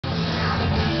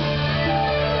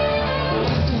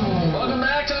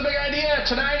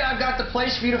tonight I've got the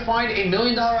place for you to find $1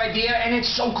 million idea, and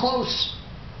it's so close.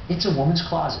 It's a woman's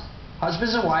closet.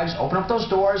 Husbands and wives open up those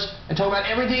doors and talk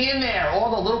about everything in there,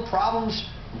 all the little problems,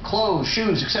 clothes,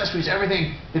 shoes, accessories,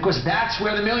 everything, because that's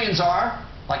where the millions are.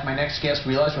 Like my next guest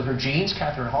realized with her jeans,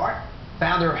 Catherine Hart,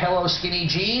 founder of Hello Skinny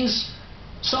Jeans.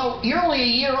 So you're only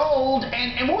a year old,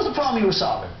 and what was the problem you were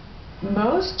solving?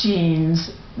 Most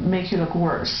jeans make you look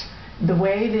worse. The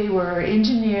way they were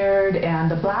engineered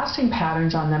and the blasting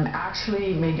patterns on them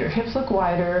actually made your hips look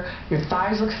wider, your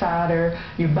thighs look fatter,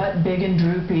 your butt big and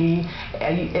droopy,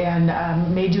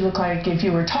 and made you look like if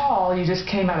you were tall, you just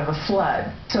came out of a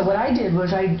flood. So what I did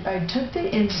was I took the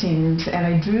inseams and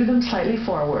I drew them slightly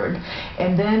forward,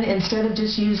 and then instead of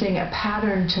just using a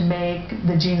pattern to make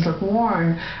the jeans look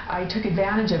worn, I took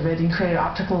advantage of it and created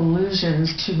optical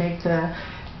illusions to make the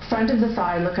front of the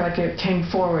thigh look like it came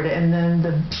forward, and then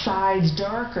the sides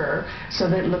darker so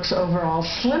that it looks overall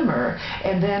slimmer.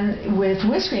 And then with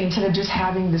whiskering, instead of just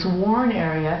having this worn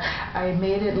area, I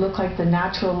made it look like the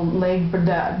natural leg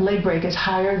break is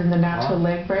higher than the natural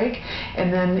leg break.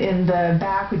 And then in the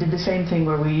back we did the same thing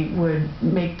where we would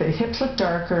make the hips look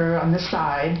darker on the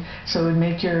side, so it would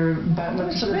make your butt look...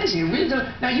 That's amazing. You really do.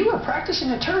 Now you were a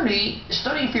practicing attorney,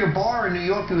 studying for your bar in New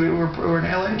York, you were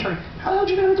an LA attorney. How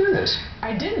did you know how to do this?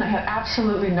 I didn't. I had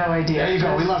absolutely no idea. There you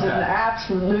go. We love that.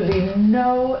 Absolutely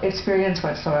no experience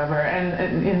whatsoever.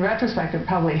 And in retrospect, it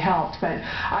probably helped. But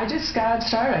I just got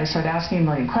started. I started asking a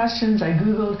million questions. I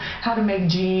Googled how to make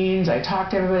jeans. I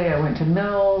talked to everybody. I went to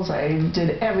mills. I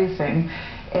did everything.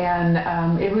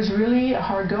 And it was really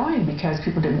hard going because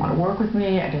people didn't want to work with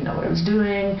me. I didn't know what I was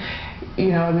doing.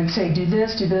 You know, I would say, do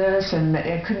this, and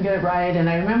I couldn't get it right. And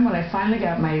I remember when I finally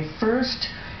got my first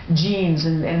jeans,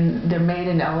 and they're made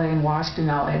in LA and washed in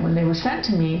LA. When they were sent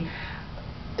to me,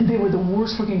 they were the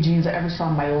worst looking jeans I ever saw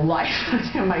in my life.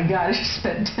 Oh my God, I just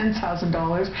spent $10,000.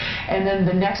 And then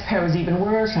the next pair was even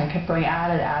worse, and I kept going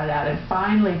at it.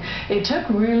 Finally, it took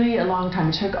really a long time.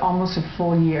 It took almost a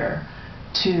full year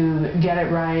to get it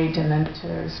right, and then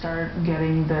to start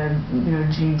getting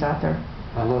the jeans out there.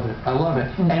 I love it. I love it.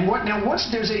 Mm-hmm.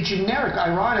 And there's a generic,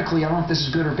 ironically, I don't know if this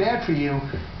is good or bad for you,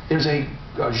 there's a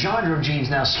genre of jeans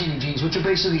now, skinny jeans, which are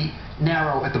basically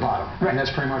narrow at the bottom. Right. And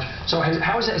that's pretty much. So has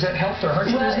that helped or hurt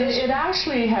your business? It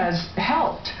actually has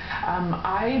helped.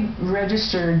 I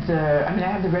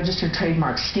have the registered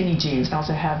trademark Skinny Jeans, and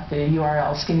also have the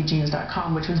URL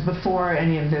skinnyjeans.com, which was before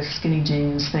any of this skinny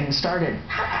jeans thing started.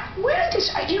 Where did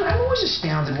this? I'm always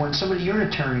astounded when somebody, you're an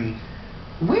attorney,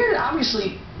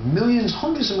 obviously millions,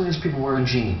 hundreds of millions of people wearing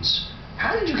jeans.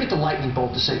 How did you get the lightning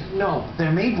bolt to say, no,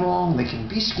 they're made wrong, they can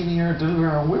be skinnier,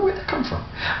 where would that come from?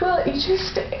 Well, it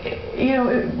just,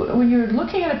 when you're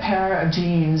looking at a pair of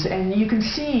jeans and you can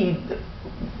see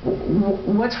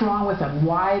what's wrong with them,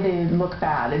 why they look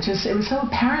bad. It was so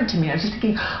apparent to me. I was just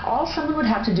thinking, all someone would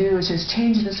have to do is just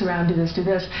change this around, do this,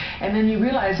 and then you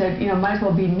realize that, might as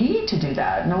well be me to do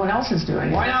that. No one else is doing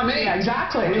it. Why not me? Yeah,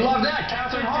 exactly. We love that.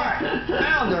 Catherine Hart,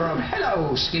 founder of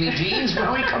Hello Skinny Jeans.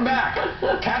 When we come back,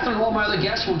 Catherine and all my other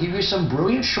guests will give you some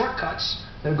brilliant shortcuts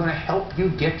that are going to help you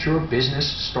get your business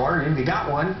started. If you got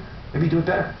one, maybe do it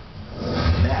better.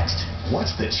 Next,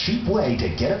 what's the cheap way to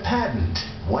get a patent?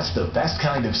 What's the best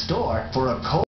kind of store for a